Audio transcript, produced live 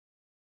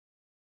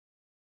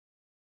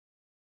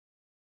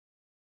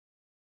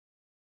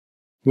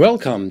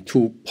Welcome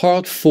to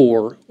part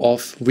 4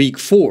 of week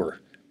 4.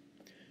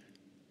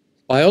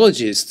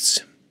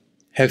 Biologists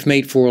have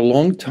made for a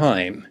long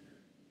time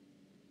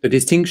the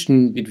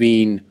distinction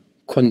between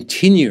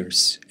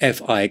continuous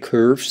Fi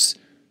curves,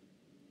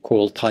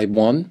 called type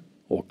 1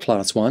 or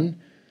class 1,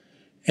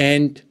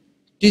 and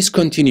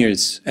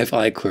discontinuous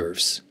Fi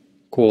curves,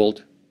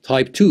 called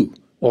type 2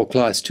 or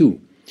class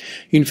 2.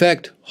 In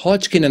fact,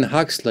 Hodgkin and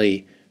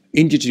Huxley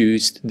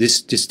introduced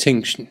this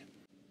distinction.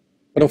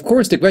 But of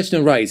course the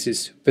question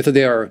arises whether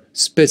there are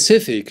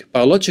specific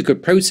biological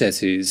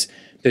processes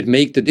that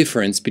make the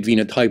difference between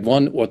a type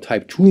 1 or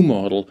type 2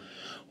 model,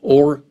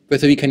 or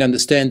whether we can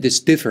understand this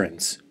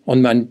difference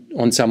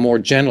on some more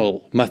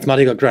general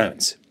mathematical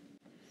grounds.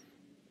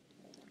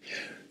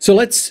 So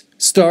let's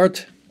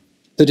start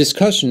the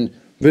discussion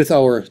with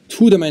our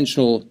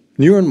two-dimensional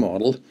neuron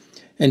model,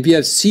 and we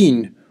have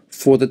seen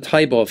for the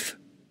type of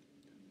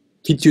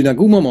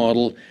Fitz-Naguma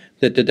model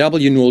that the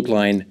W0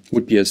 line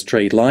would be a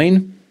straight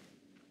line,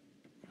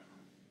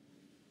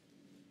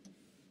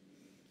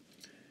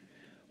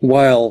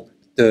 while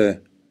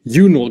the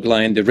U-null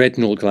line, the red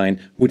null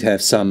line, would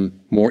have some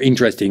more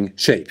interesting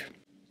shape.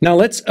 Now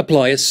let's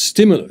apply a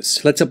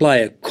stimulus. Let's apply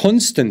a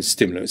constant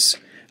stimulus.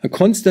 A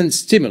constant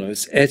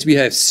stimulus, as we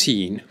have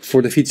seen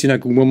for the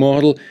Fitz-Naguma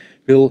model,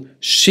 will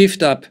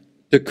shift up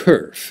the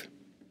curve.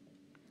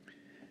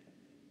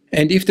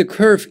 And if the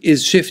curve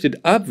is shifted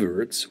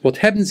upwards, what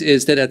happens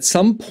is that at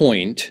some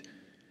point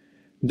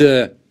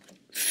the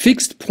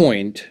fixed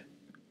point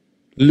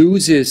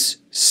loses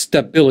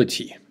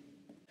stability.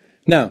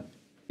 Now,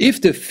 if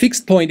the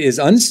fixed point is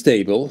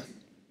unstable,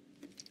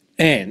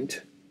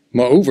 and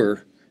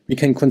moreover, we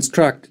can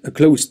construct a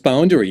closed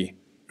boundary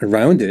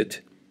around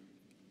it,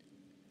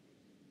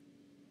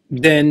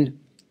 then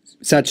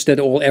such that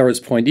all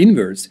arrows point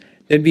inwards,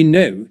 then we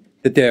know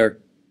that there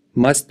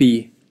must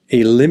be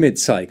a limit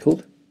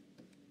cycle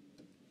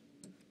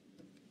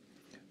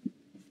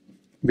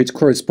which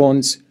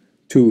corresponds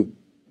to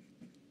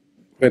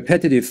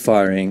repetitive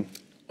firing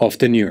of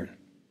the neuron.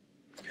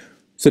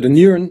 So the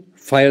neuron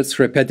fires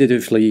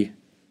repetitively,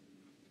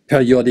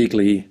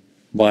 periodically,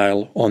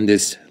 while on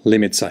this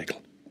limit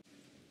cycle.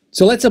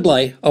 So let's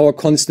apply our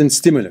constant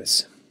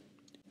stimulus.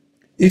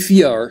 If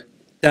we are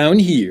down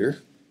here,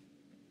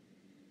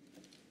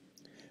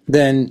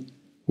 then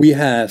we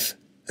have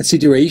a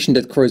situation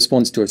that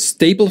corresponds to a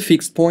stable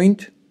fixed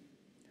point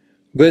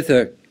with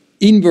an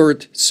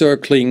inward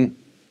circling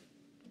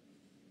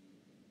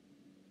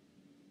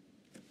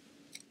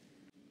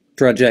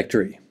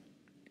trajectory.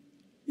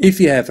 If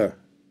we have a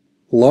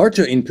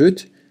larger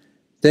input,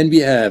 then we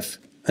have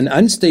an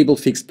unstable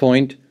fixed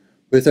point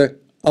with an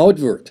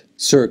outward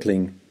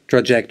circling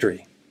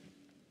trajectory.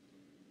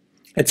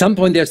 At some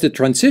point there's the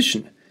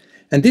transition,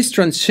 and this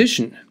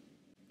transition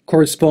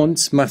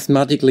corresponds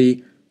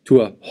mathematically to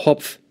a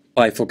Hopf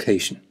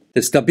bifurcation.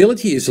 The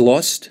stability is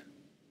lost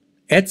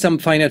at some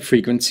finite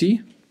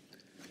frequency.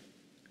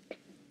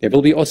 There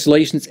will be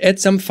oscillations at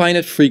some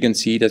finite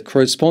frequency that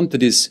correspond to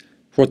this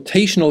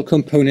rotational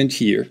component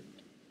here,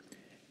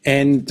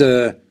 and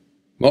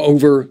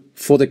moreover,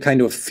 for the kind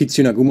of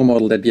Fitz-Naguma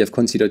model that we have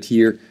considered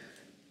here,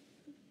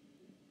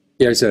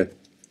 the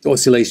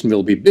oscillation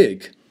will be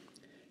big.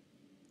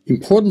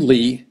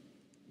 Importantly,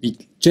 we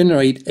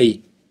generate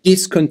a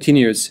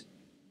discontinuous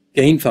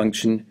gain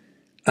function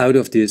out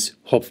of this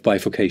Hopf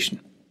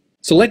bifurcation.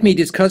 So let me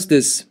discuss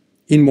this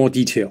in more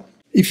detail.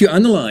 If you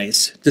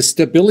analyze the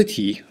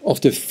stability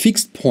of the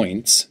fixed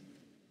points,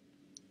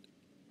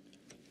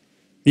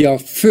 we are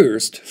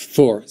first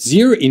for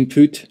zero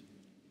input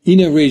in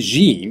a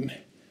regime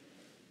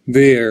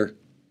where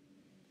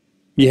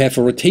we have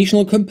a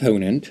rotational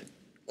component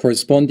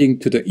corresponding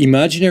to the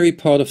imaginary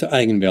part of the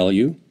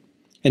eigenvalue,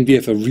 and we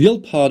have a real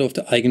part of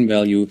the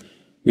eigenvalue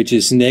which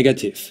is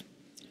negative.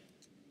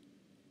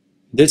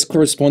 This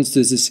corresponds to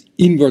this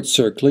inward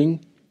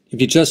circling. If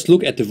you just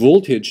look at the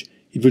voltage,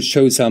 it would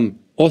show some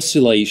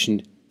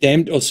oscillation,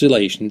 damped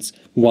oscillations.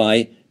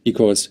 Why?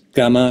 Because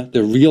gamma,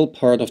 the real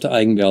part of the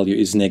eigenvalue,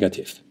 is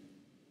negative.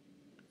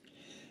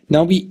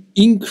 Now we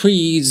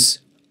increase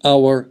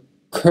our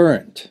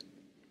current.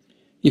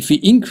 If we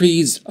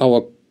increase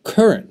our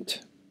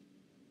current,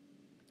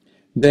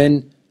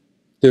 then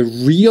the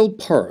real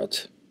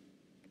part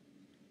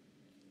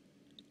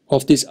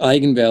of this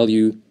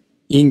eigenvalue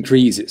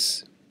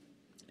increases.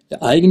 The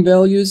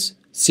eigenvalues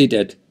sit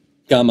at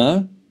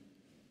gamma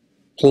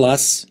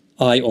plus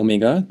I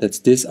omega, that's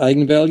this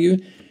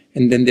eigenvalue,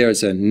 and then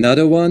there's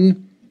another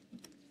one,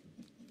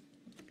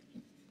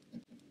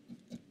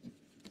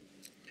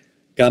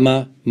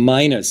 gamma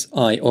minus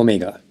I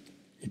omega.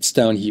 It's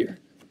down here.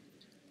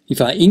 If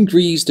I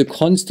increase the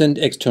constant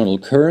external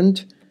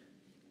current,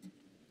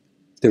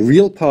 the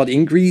real part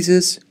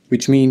increases,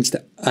 which means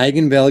the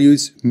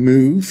eigenvalues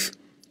move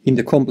in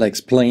the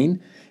complex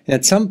plane, and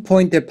at some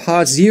point they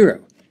pass zero.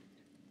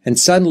 And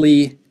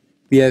suddenly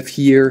we have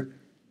here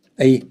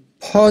a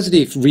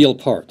positive real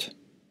part,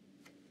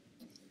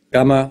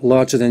 gamma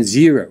larger than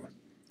zero.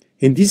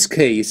 In this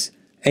case,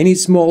 any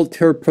small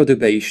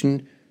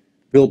perturbation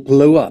will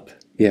blow up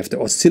We have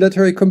the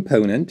oscillatory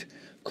component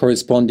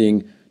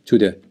corresponding to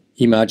the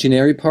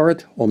imaginary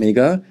part,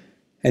 omega,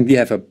 and we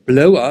have a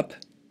blow-up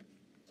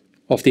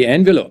of the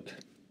envelope,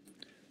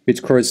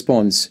 which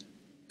corresponds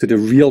to the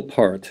real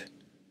part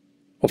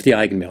of the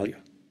eigenvalue,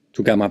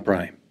 to gamma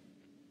prime.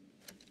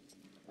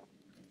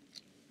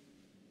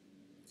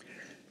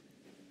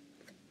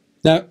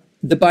 Now,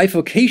 the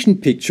bifurcation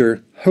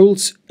picture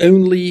holds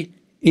only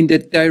in the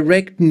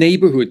direct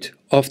neighborhood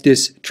of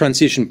this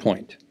transition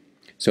point.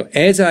 So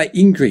as I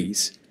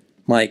increase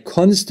my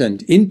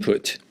constant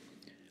input,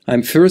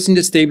 I'm first in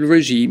the stable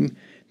regime,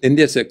 then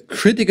there's a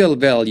critical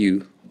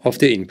value of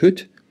the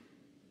input,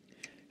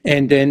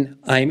 and then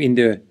I'm in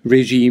the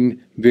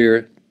regime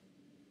where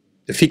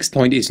the fixed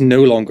point is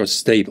no longer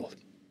stable.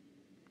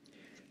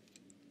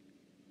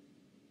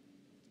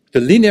 The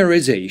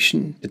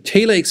linearization, the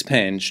Taylor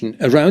expansion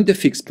around the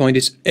fixed point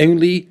is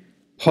only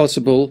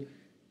possible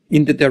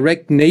in the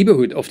direct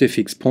neighborhood of the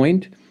fixed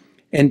point,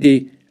 and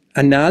the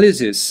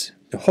analysis,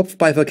 the Hopf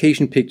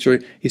bifurcation picture,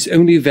 is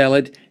only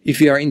valid if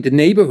we are in the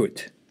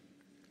neighborhood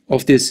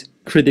of this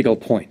critical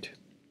point.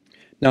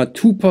 Now,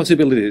 two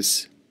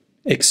possibilities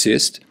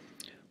exist.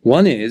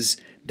 One is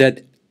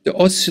that the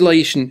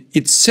oscillation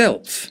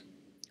itself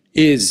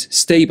is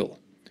stable,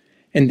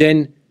 and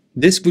then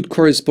this would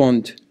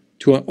correspond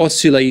to an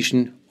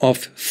oscillation of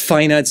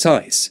finite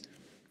size.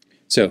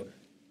 So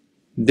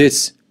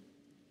this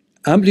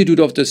amplitude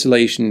of the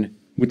oscillation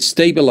would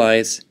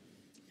stabilize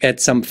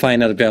at some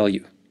finite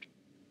value.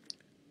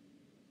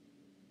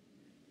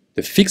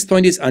 The fixed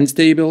point is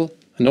unstable,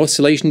 an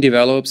oscillation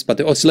develops, but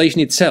the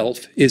oscillation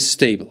itself is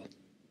stable.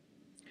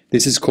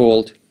 This is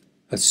called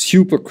a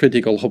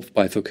supercritical Hopf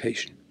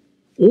bifurcation.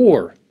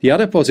 Or the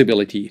other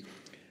possibility,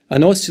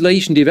 an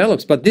oscillation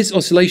develops, but this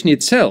oscillation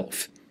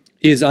itself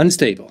is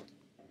unstable.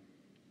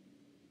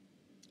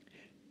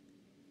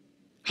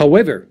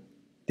 However,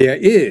 there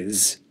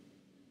is,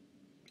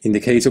 in the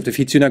case of the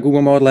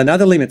Fitz-Nagumo model,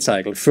 another limit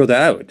cycle further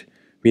out.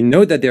 We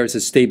know that there is a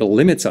stable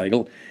limit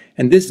cycle,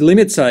 and this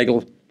limit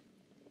cycle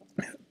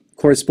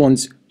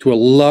corresponds to a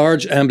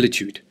large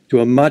amplitude, to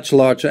a much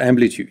larger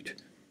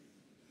amplitude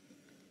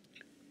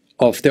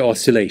of the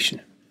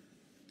oscillation.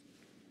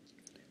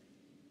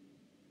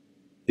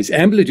 This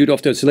amplitude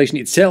of the oscillation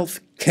itself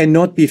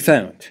cannot be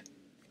found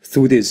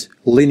through this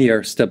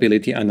linear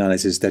stability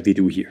analysis that we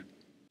do here.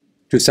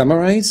 To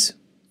summarize,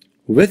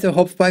 with a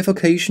Hopf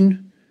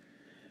bifurcation,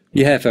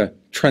 we have a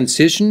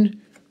transition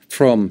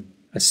from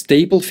a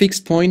stable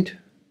fixed point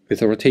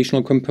with a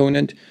rotational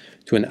component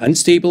to an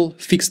unstable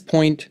fixed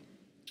point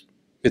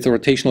with a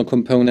rotational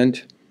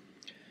component.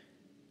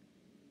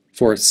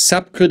 For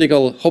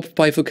subcritical Hopf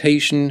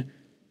bifurcation,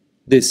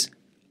 this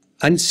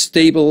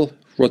unstable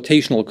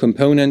rotational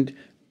component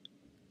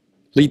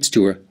leads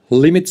to a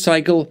limit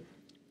cycle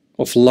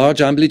of large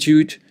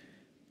amplitude,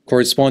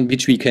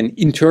 which we can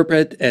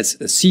interpret as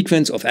a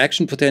sequence of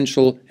action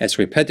potential as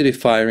repetitive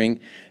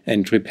firing,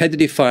 and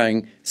repetitive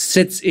firing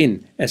sets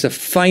in as a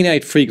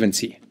finite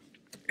frequency.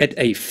 At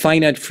a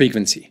finite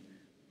frequency,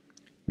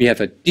 we have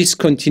a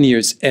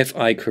discontinuous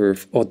Fi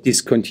curve or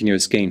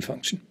discontinuous gain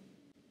function.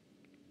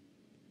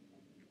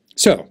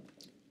 So,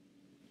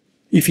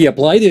 if we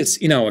apply this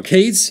in our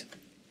case,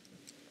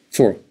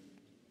 for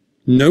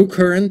no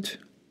current,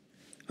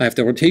 I have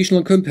the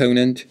rotational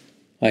component,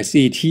 I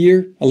see it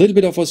here, a little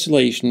bit of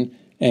oscillation,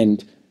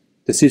 and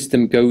the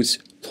system goes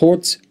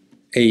towards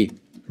a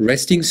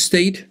resting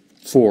state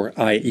for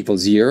I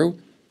equals 0.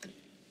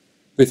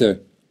 With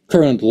a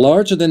current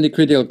larger than the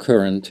critical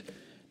current,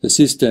 the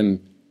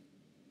system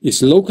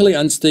is locally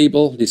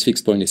unstable, this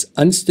fixed point is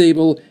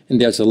unstable,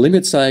 and there's a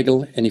limit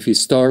cycle, and if we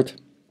start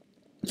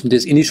from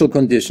this initial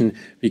condition,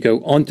 we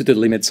go on to the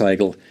limit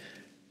cycle,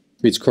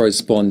 which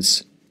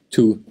corresponds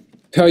to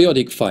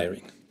periodic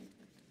firing.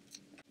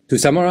 To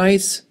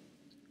summarize,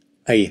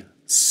 a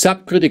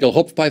subcritical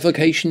Hopf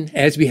bifurcation,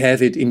 as we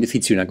have it in the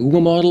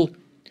Fitz-Nagumo model,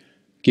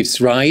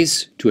 gives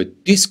rise to a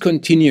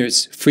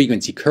discontinuous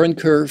frequency current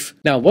curve.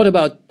 Now, what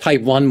about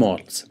type 1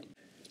 models?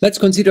 Let's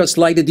consider a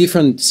slightly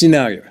different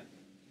scenario.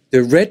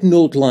 The red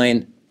nulled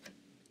line,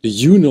 the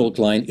U nulled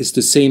line, is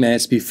the same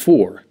as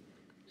before.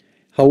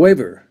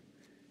 However,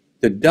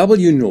 the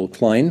W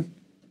nulled line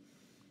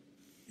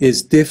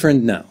is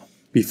different now.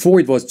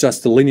 Before it was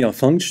just a linear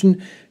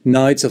function,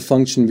 now it's a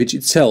function which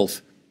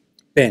itself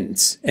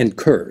bends and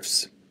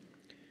curves.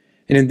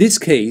 And in this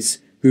case,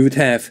 we would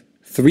have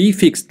three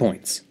fixed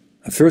points.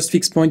 A first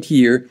fixed point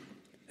here,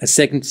 a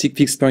second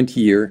fixed point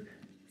here,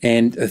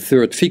 and a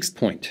third fixed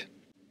point.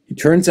 It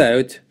turns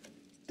out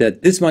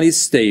that this one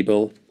is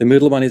stable, the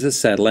middle one is a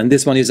saddle, and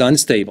this one is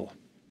unstable.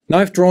 Now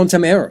I've drawn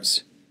some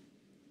arrows.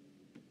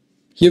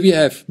 Here we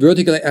have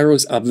vertical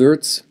arrows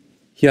upwards,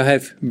 here I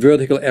have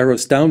vertical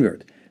arrows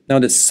downward. Now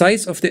the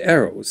size of the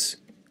arrows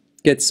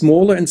gets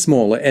smaller and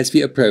smaller as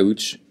we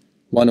approach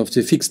one of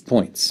the fixed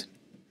points.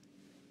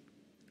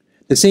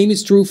 The same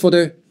is true for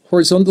the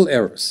horizontal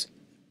arrows.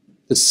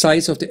 The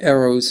size of the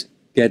arrows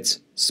gets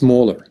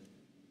smaller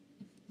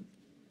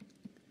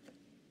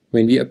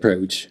when we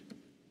approach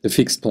the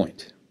fixed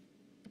point.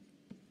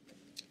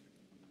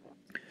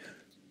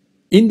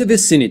 in the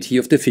vicinity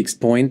of the fixed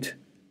point,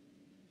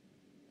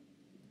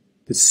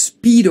 the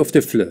speed of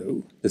the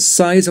flow, the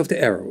size of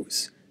the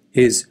arrows,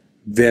 is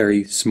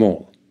very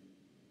small.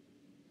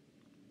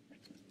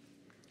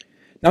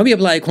 Now we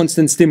apply a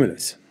constant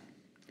stimulus.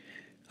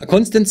 A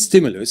constant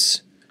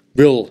stimulus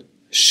will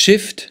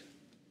shift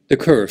the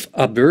curve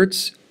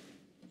upwards.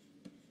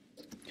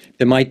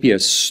 There might be a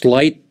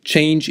slight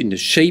change in the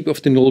shape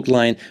of the null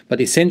line, but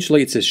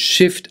essentially it's a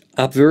shift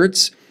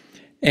upwards.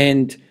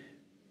 And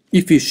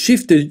if we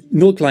shift the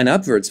null line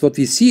upwards, what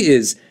we see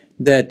is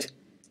that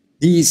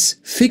these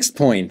fixed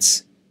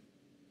points,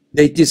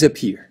 they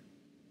disappear.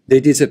 They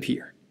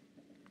disappear.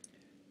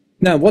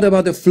 Now, what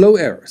about the flow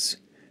errors?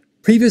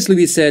 Previously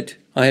we said,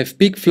 I have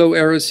big flow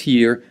errors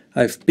here,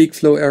 I have big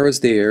flow errors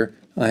there,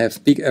 I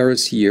have big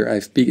errors here, I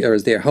have big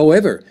errors there.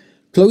 However,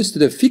 close to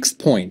the fixed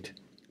point,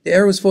 the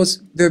errors were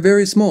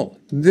very small,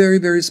 very,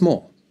 very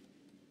small.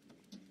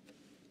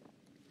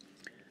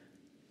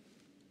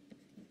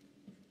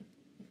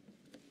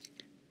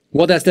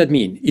 What does that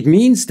mean? It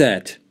means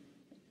that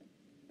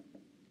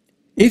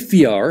if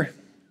we are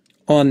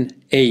on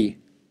a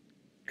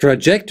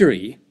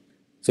trajectory,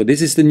 so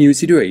this is the new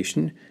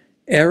situation,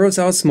 errors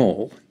are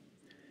small.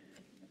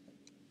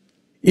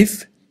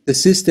 If the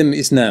system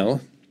is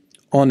now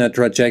on a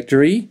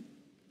trajectory,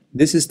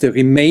 this is the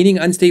remaining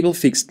unstable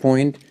fixed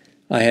point.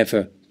 I have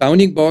a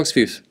bounding box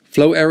with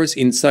flow errors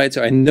inside,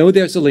 so I know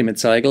there's a limit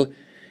cycle.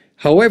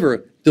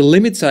 However, the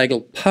limit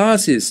cycle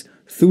passes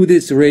through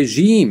this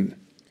regime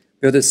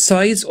where the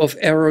size of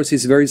errors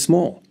is very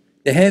small.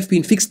 There have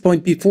been fixed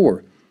points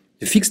before.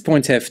 The fixed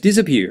points have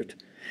disappeared,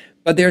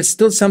 but there's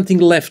still something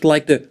left,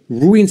 like the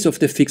ruins of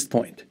the fixed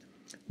point.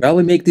 While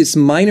we make this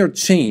minor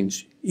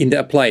change in the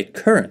applied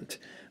current,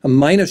 a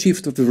minor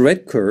shift of the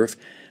red curve,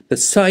 the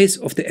size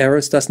of the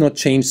errors does not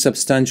change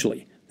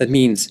substantially. That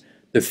means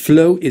the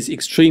flow is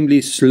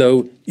extremely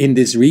slow in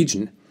this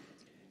region,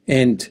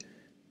 and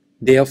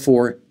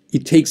therefore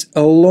it takes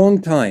a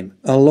long time,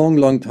 a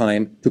long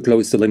time to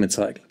close the limit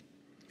cycle.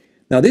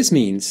 Now this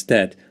means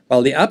that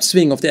while the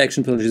upswing of the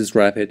action potential is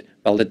rapid,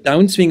 while the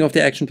downswing of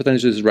the action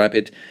potential is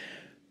rapid,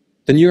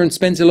 the neuron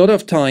spends a lot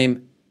of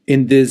time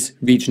in this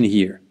region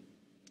here.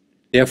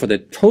 Therefore, the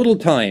total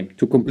time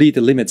to complete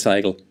the limit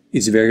cycle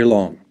is very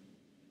long.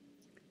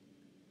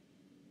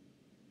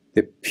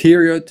 The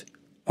period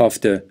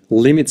of the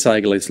limit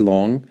cycle is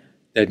long.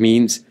 That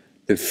means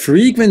the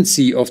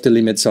frequency of the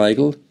limit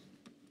cycle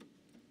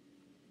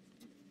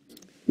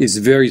is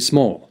very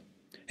small.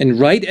 And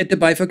right at the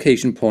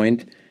bifurcation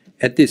point,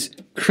 at this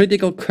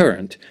critical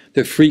current,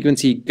 the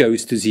frequency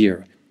goes to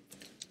zero.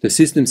 The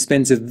system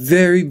spends a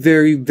very,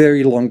 very,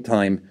 very long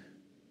time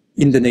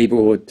in the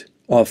neighborhood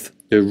of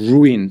the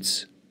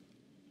ruins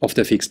of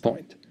the fixed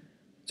point.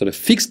 So the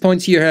fixed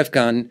points here have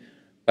gone,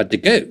 but the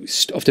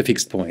ghost of the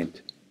fixed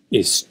point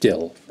is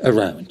still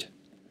around.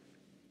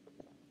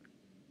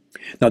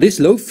 Now this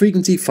low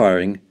frequency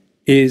firing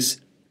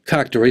is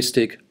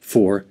characteristic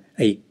for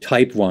a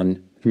type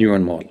 1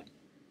 neuron model.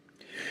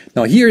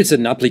 Now here is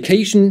an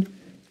application,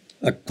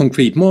 a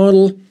concrete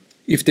model.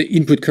 If the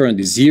input current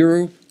is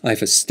zero, I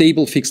have a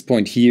stable fixed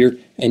point here,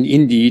 and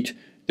indeed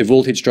the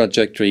voltage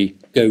trajectory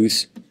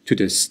goes to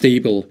the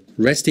stable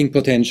resting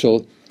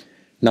potential.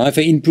 Now if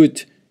I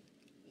input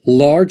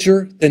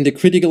larger than the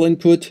critical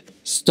input,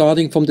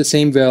 starting from the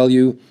same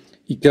value,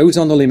 it goes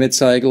on the limit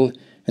cycle,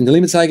 and the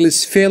limit cycle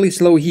is fairly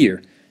slow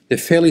here. The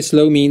fairly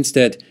slow means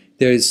that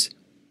there is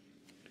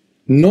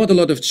not a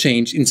lot of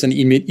change in some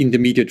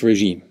intermediate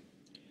regime.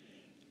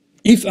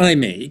 If I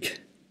make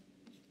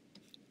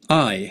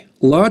I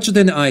larger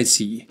than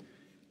IC,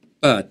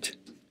 but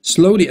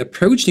slowly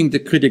approaching the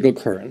critical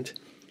current,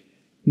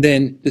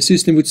 then the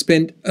system would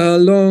spend a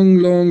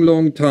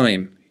long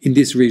time in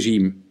this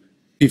regime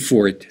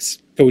before it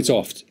goes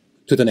off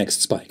to the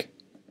next spike.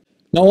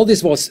 Now all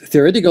this was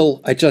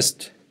theoretical. I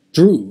just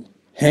drew,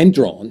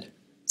 hand-drawn,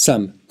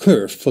 some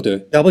curve for the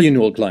W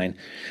null line.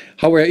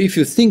 However, if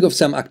you think of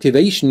some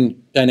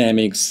activation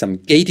dynamics, some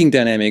gating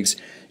dynamics,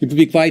 it would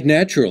be quite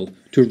natural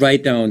to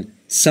write down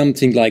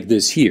something like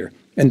this here.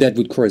 And that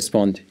would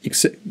correspond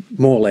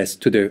more or less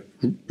to the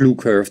blue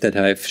curve that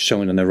I've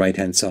shown on the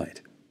right-hand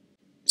side.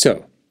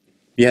 So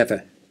we have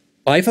a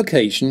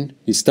bifurcation.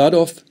 We start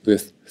off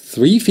with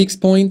 3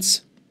 fixed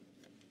points.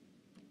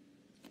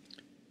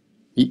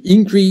 We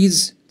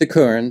increase the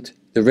current.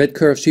 The red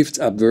curve shifts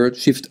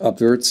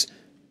upwards.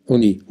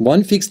 Only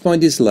 1 fixed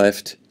point is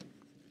left.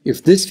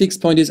 If this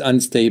fixed point is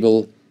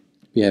unstable,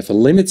 we have a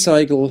limit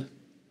cycle,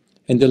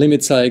 and the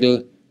limit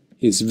cycle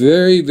is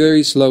very,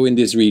 very slow in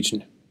this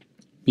region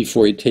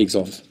before it takes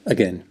off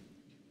again.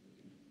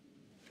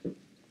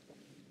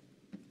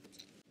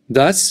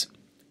 Thus,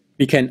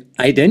 we can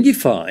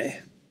identify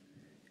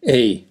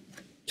a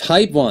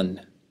type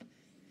 1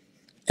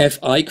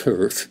 Fi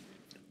curve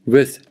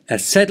with a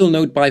saddle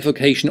node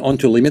bifurcation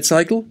onto limit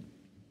cycle,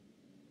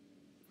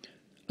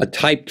 a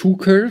type 2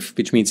 curve,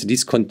 which means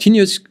this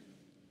continuous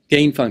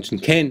gain function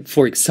can,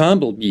 for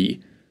example,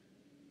 be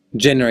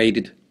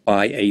generated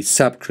by a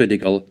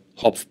subcritical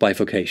Hopf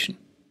bifurcation.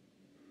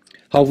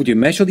 How would you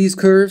measure these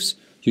curves?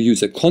 you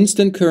use a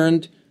constant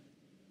current,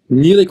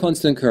 nearly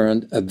constant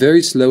current, a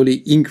very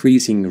slowly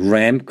increasing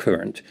ramp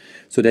current,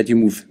 so that you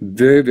move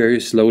very, very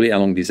slowly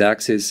along this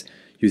axis.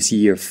 You see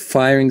here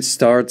firing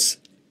starts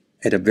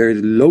at a very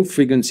low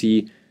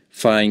frequency,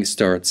 firing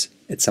starts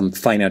at some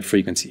finite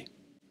frequency.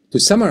 To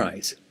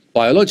summarize,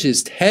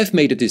 biologists have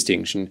made a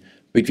distinction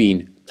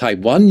between type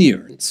 1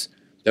 neurons,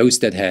 those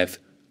that have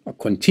a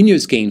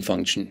continuous gain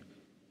function,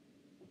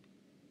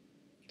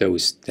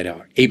 those that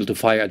are able to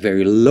fire at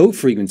very low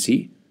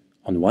frequency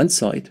on one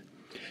side,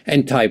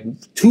 and type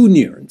 2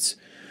 neurons,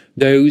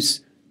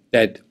 those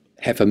that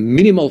have a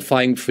minimal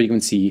firing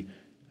frequency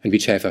and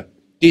which have a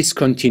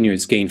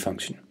discontinuous gain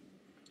function.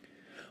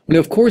 And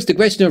of course, the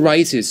question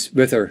arises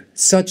whether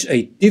such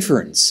a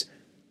difference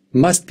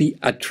must be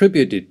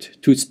attributed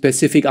to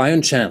specific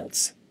ion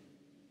channels.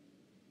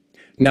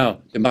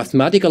 Now, the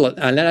mathematical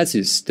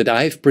analysis that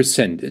I have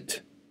presented,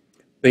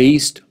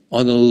 based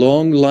on a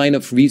long line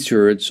of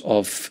research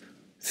of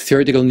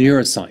theoretical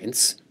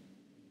neuroscience,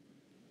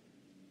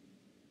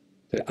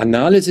 the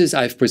analysis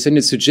I've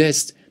presented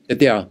suggests that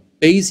there are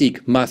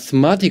basic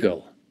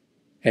mathematical,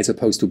 as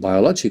opposed to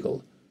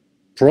biological,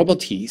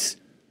 properties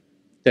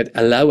that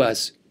allow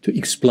us to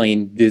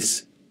explain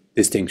this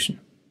distinction.